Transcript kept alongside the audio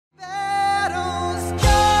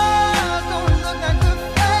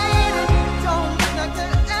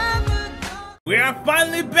are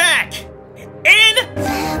finally back in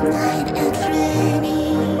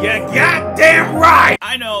You're goddamn right!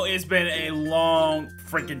 I know it's been a long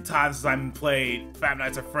freaking time since I played Five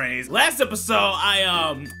Nights at Freddy's. Last episode,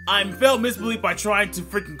 I failed misbelief by trying to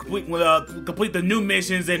freaking complete the new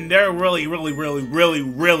missions, and they're really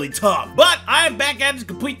tough. But I am back at it to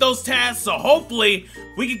complete those tasks, so hopefully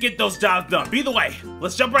we can get those jobs done. But either way,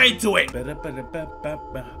 let's jump right into it.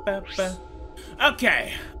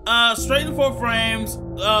 Okay, straight in 4 frames.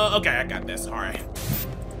 Okay, I got this. All right.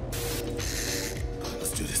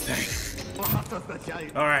 Let's do this thing.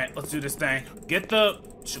 All right, let's do this thing. Get the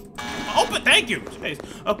open. Thank you. Jeez.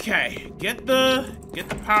 Okay, get the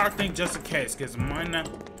power thing just in case, cause mine not.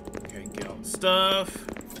 Okay, get all the stuff.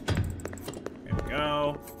 There we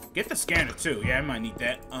go. Get the scanner too. Yeah, I might need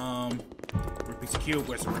that. Rubik's cube.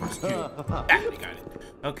 Where's the Rubik's cube? Ah, we got it.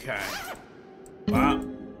 Okay.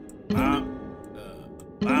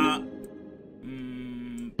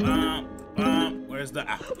 Where's the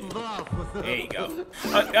there you go.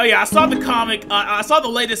 Oh yeah, I saw the comic. I saw the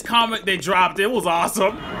latest comic they dropped. It was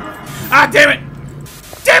awesome. Ah, damn it!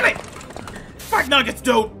 Damn it! Fuck nuggets,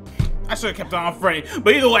 dude. I should have kept on Freddy.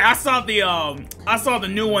 But either way, I saw the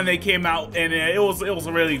new one they came out, and it was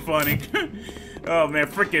really funny. Oh man,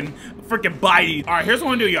 freaking bitey. All right, here's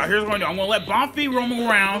what I'm gonna do, y'all. Here's what I'm gonna do. I'm gonna let Bonfy roam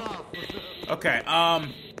around. Okay.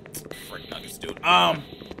 Frick nuggets, dude. Hold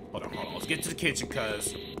on. Let's get to the kitchen,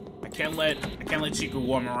 cause I can't let Chica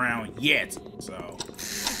warm around yet. So,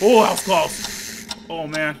 oh, that was close. Oh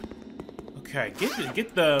man. Okay,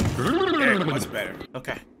 get the. There, much better.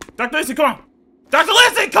 Okay, Dr. Lissy, come on. Dr.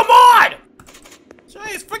 Lissy, come on.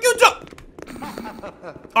 Jeez, freaking jump.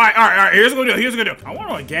 All right. Here's what we're gonna do. I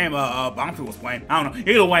wonder what game Bonfy was playing. I don't know.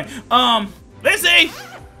 Either way, Lissy,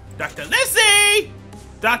 Dr. Lissy,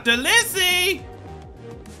 Dr. Lissy.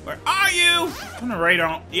 Where are you? Turn the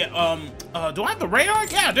radar. Yeah, do I have the radar?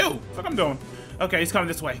 Yeah, I do. What I'm doing. Okay, he's coming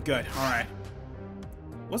this way. Good. Alright.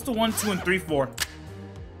 What's the 1, 2, and 3 for?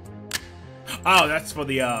 Oh, that's for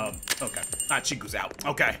the, okay. Chico's out.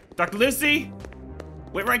 Okay. Dr. Lissy,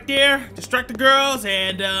 wait right there. Distract the girls,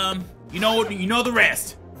 and, you know the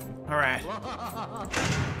rest. Alright.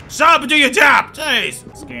 Shut up and do your job! Jeez.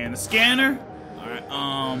 Scan the scanner.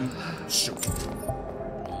 Alright, shoot.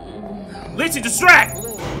 Lissy, distract!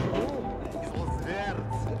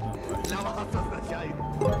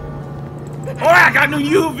 Alright, I got a new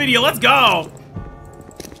YouTube video, let's go!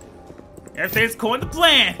 Everything's according to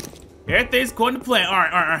plan. Everything's according to plan.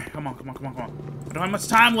 Alright. Come on. I don't have much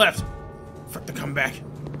time left. Frick to come back.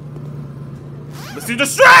 Lissy,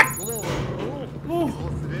 distract! Ooh.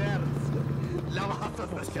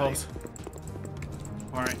 Close.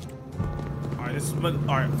 Alright, this is what.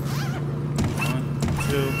 Alright. 1,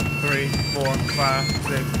 2, 3, 4, 5, 6,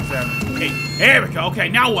 7, 8. There we go. Okay,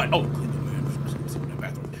 now what? Oh,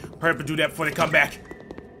 hurry up and do that before they come back.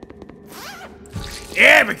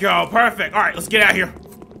 There we go. Perfect. All right, let's get out of here.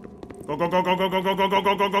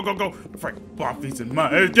 Go. Frank, Bonfy's in my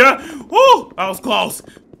head. Yeah. Woo! That was close.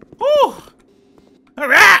 Woo! All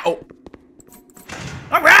right. Oh.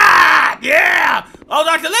 All right. Yeah. Oh,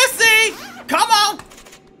 Dr. Lissy, come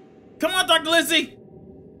on, Dr. Lissy.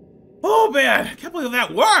 Oh man, I can't believe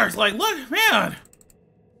that works. Like, look, man,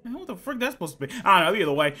 what the frick that's supposed to be? I don't know,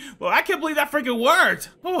 either way. Well, I can't believe that freaking worked.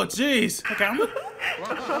 Oh, jeez. Okay,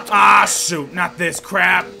 ah, shoot, not this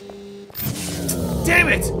crap. Damn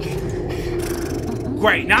it.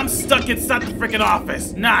 Great, now I'm stuck inside the freaking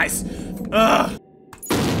office. Nice. Ugh.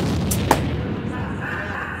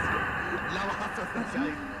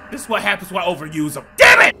 This is what happens when I overuse them.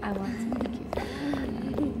 Damn it! I want to make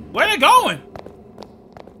you. Where are they going?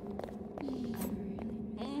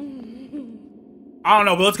 I don't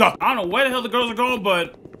know, but let's go. I don't know where the hell the girls are going,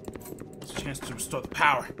 but it's a chance to restore the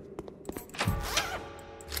power.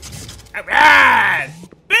 Alright!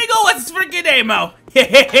 Bingo, what's his freaking name, Mo?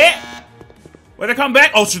 Where they come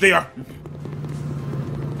back? Oh, sure they are.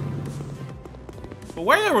 But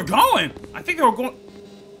where they were going? I think they were going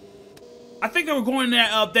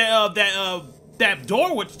that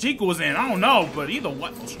door which Chica was in. I don't know, but either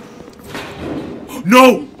what.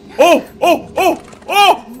 No! Oh!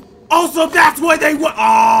 Oh, so that's where they went.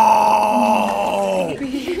 Oh!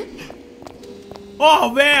 Oh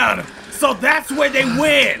man! So that's where they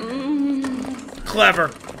went. Clever,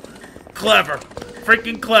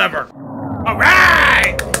 freaking clever. All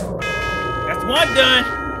right, that's one done.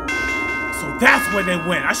 So that's where they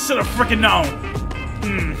went. I should have freaking known.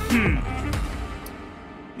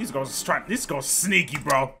 These girls sneaky,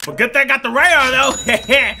 bro. But good thing I got the radar though.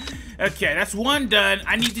 Okay, that's one done.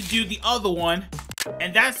 I need to do the other one.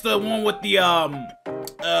 And that's the one with the,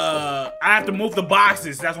 I have to move the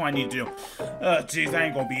boxes. That's what I need to do. Oh, jeez, that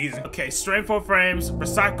ain't gonna be easy. Okay, straight 4 frames,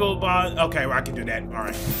 recycle bond. Okay, well, I can do that. All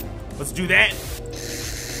right, let's do that.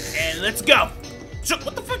 And let's go.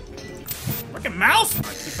 What the fuck? Freaking mouse?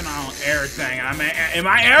 Right, keep an eye on everything. Am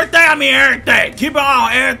I everything? I mean everything. Keep an eye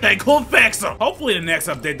on everything. Cool fix them. Hopefully the next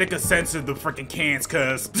update they can censor the freaking cans,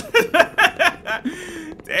 cuz.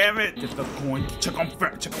 Damn it. Get the coin. Check on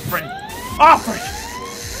Frenni. Oh, frick.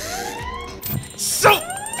 Shoot!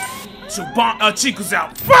 So Chico's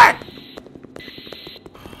out. Frick!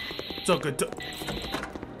 So good.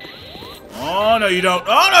 Oh, no, you don't.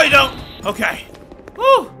 Oh, no, you don't. Okay.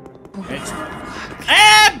 Woo.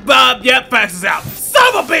 And Bob, yep, Fax is out.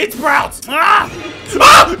 Son of a bean sprouts! Ah!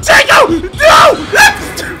 Oh, Chico! No!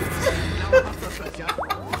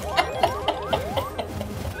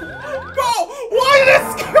 Bro, why did it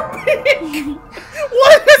scare me? Why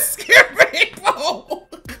did it scare me, bro?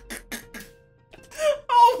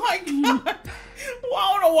 Oh my god! Well, I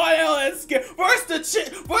don't know why the hell that scared. First the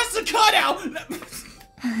cutout.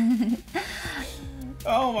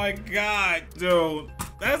 Oh my god, dude.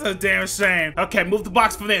 That's a damn shame. Okay, move the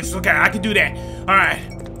box for this. Okay, I can do that. Alright.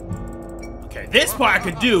 Okay, this part I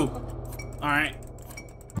can do. Alright.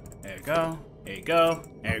 There you go. There you go.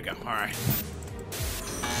 There you go. Alright.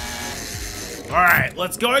 Alright,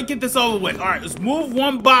 let's go and get this over with. Alright, let's move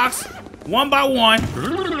one box, one by one.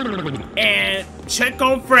 And check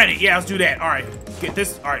on Frenni. Yeah, let's do that. Alright. Get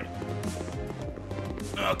this. Alright.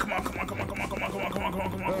 Oh, come on, come on, come on, come on, come on, come on, come on,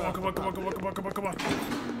 come on, come on, come on, come on, come on, come on, come on, come on, come on.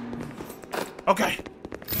 Okay.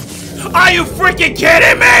 Are you freaking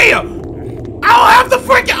kidding me? I don't have the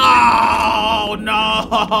freaking. Oh no!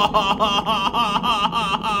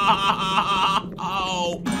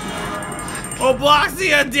 Oh,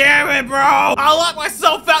 Robloxian, damn it, bro! I locked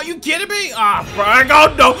myself out. You kidding me? Ah, Frank! Oh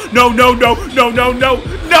no! No!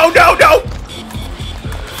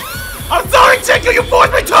 I'm sorry, Chico. You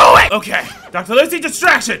forced me to it. Okay, Dr. Lucy,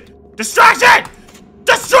 distraction! Distraction!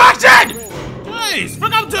 Jeez,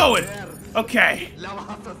 what I'm doing? Okay.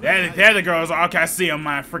 There the girls are. Okay, I see on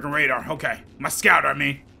my freaking radar. Okay. My scouter, I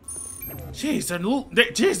mean. Jeez, their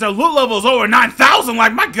loot level is over 9,000.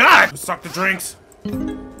 Like, my god. Suck the drinks.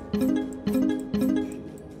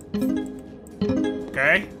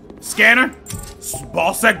 Okay. Scanner.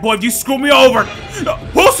 Ball sack boy, you screw me over.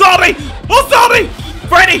 Who saw me?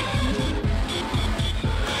 Frenni.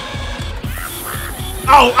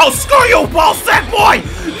 Oh, screw you, ball sack boy.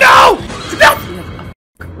 No.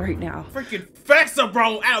 Right now. Freaking Fexa,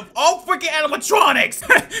 bro, out of all freaking animatronics.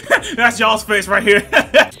 That's y'all's face right here.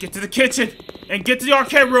 Get to the kitchen and get to the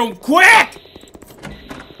arcade room, quick!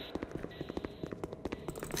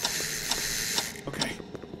 Okay,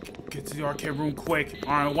 get to the arcade room quick.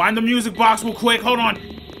 All right, wind the music box real quick. Hold on,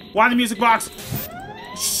 wind the music box.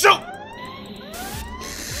 Shoot!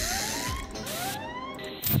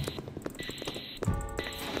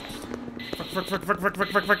 No.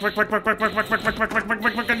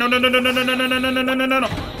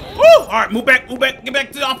 Woo! Alright, move back. Get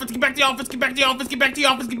back to the office.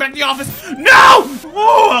 No!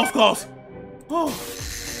 Oh, that was close. Oh.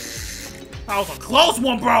 That was a close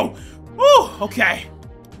one, bro. Oh, okay.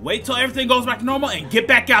 Wait till everything goes back to normal and get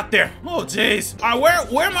back out there. Oh, jeez.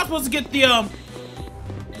 Alright, where am I supposed to get the,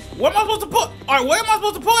 where am I supposed to put? Alright, where am I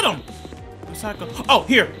supposed to put them? Oh,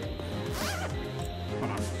 here.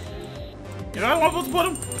 Is that where I'm supposed to put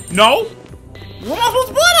them? No? Where am I supposed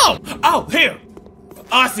to put them? Oh, here. Oh,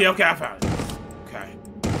 I see. Okay, I found it. Okay.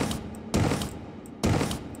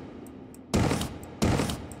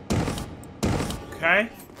 Okay.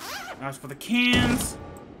 That's for the cans.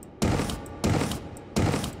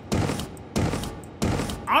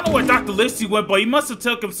 I don't know where Dr. Lipsy went, but he must have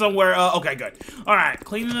took him somewhere. Okay, good. All right,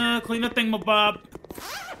 clean the thingamabob.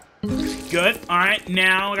 Good. All right,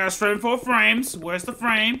 now I gotta straighten 4 frames. Where's the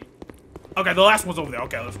frame? Okay, the last one's over there.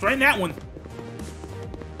 Okay, let's straighten that one.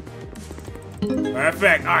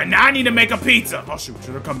 Perfect. All right, now I need to make a pizza. Oh shoot,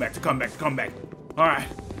 should have come back. All right.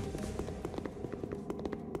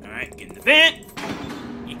 All right, get in the vent.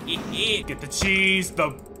 Get the cheese.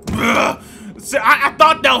 See, I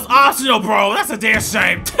thought that was optional, bro. That's a damn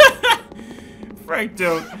shame. Frank,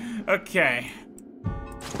 dude. Okay.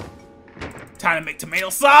 Time to make tomato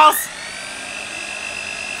sauce.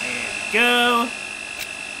 There we go.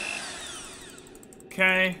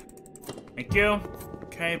 Okay. Thank you.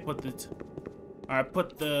 Okay, put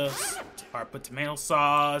tomato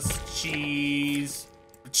sauce, cheese.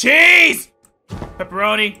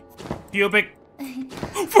 Pepperoni. Pubic.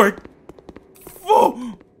 Frick.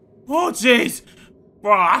 Oh, jeez.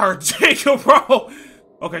 Bro, I heard Jacob, bro.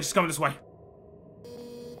 Okay, she's coming this way.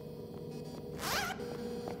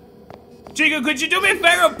 Jacob, could you do me a favor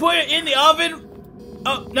and put it in the oven?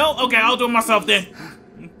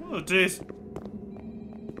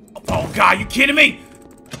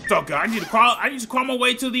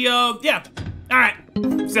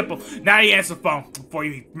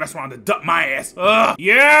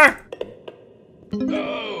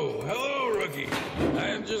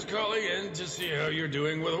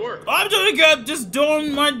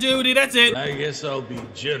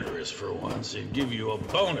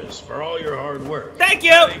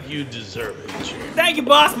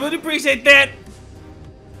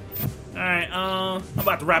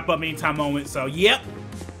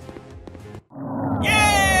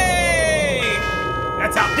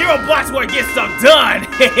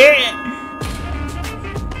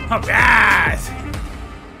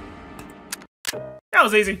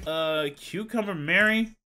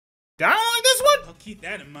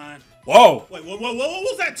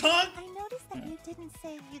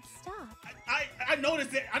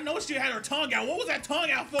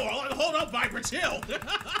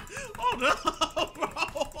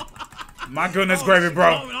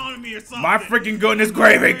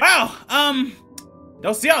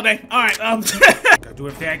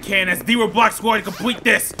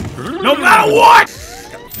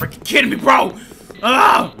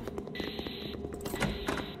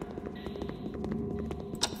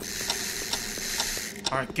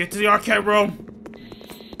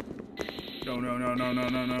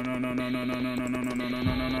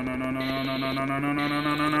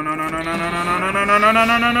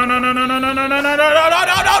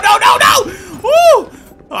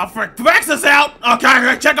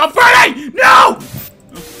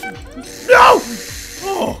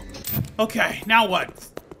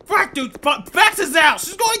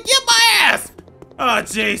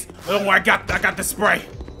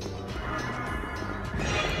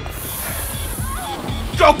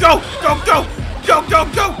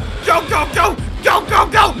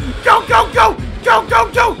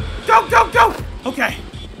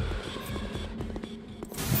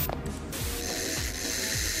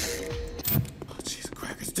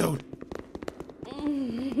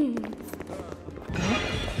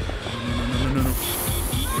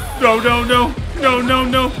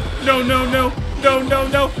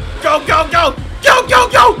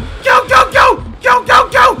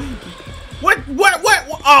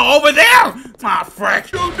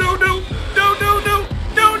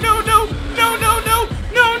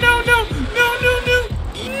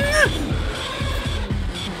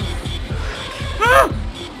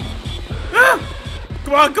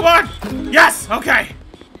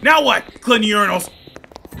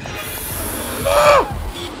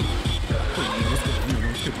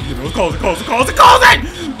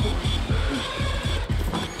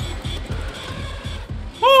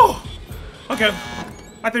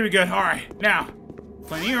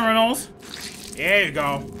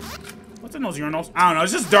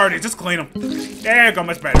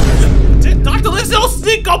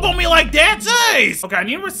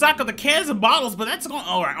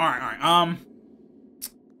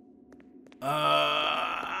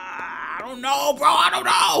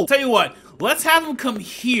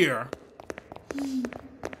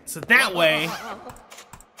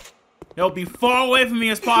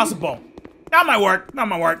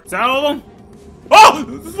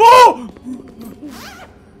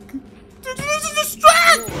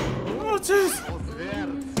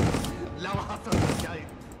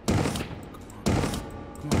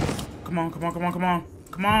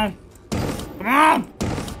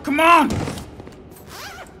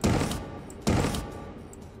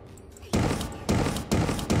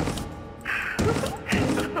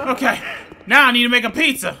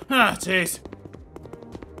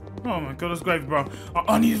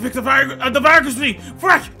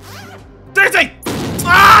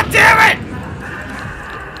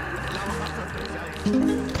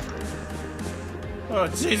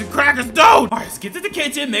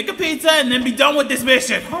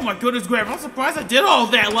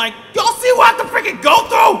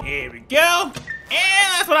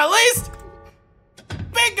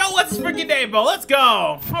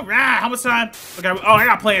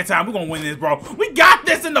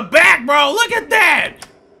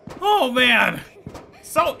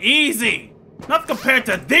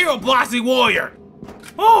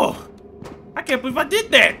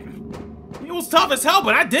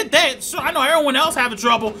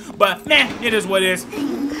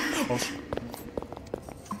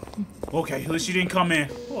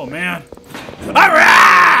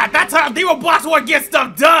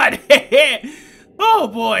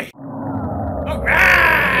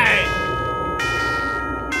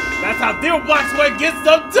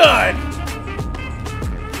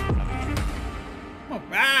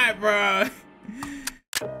 bro.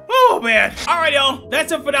 Oh man. Alright, y'all.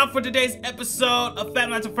 That's it for today's episode of Five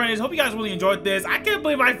Nights at Freddy's. Hope you guys really enjoyed this. I can't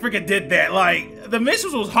believe I freaking did that. Like, the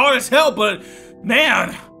missions was hard as hell, but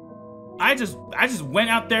man, I just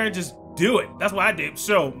went out there and just do it. That's what I did.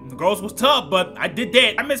 So the girls was tough, but I did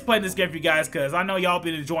that. I miss playing this game for you guys because I know y'all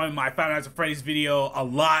been enjoying my Five Nights at Freddy's video a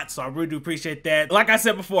lot, so I really do appreciate that. Like I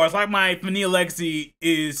said before, it's like my Frenni legacy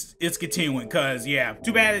is continuing because yeah,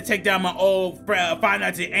 too bad to take down my old Five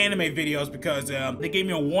Nights at anime videos because they gave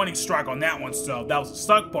me a warning strike on that one, so that was the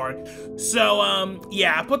suck part. So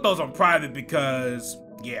yeah, I put those on private because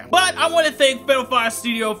yeah. But I want to thank Fatal Fire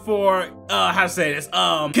Studio for, how to say this,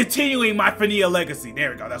 continuing my Frenni legacy.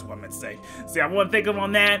 There we go, that's what I meant to say. See, I want to thank them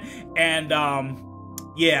on that, and,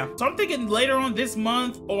 yeah. So I'm thinking later on this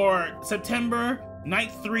month, or September,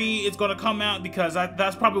 Night 3 is going to come out, because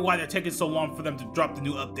that's probably why they're taking so long for them to drop the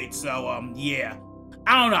new update, so, yeah.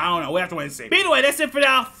 I don't know, we have to wait and see. But anyway, that's it for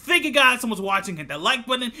now. Thank you guys so much for watching. Hit that like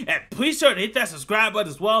button, and please sure to hit that subscribe button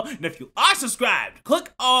as well. And if you are subscribed,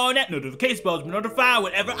 click on that notification bell to be notified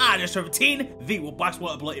whenever I just turn 15, the Roblox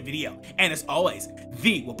will upload a video. And as always,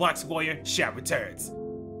 the Roblox Warrior shall returns.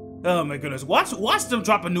 Oh my goodness, watch them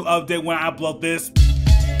drop a new update when I upload this.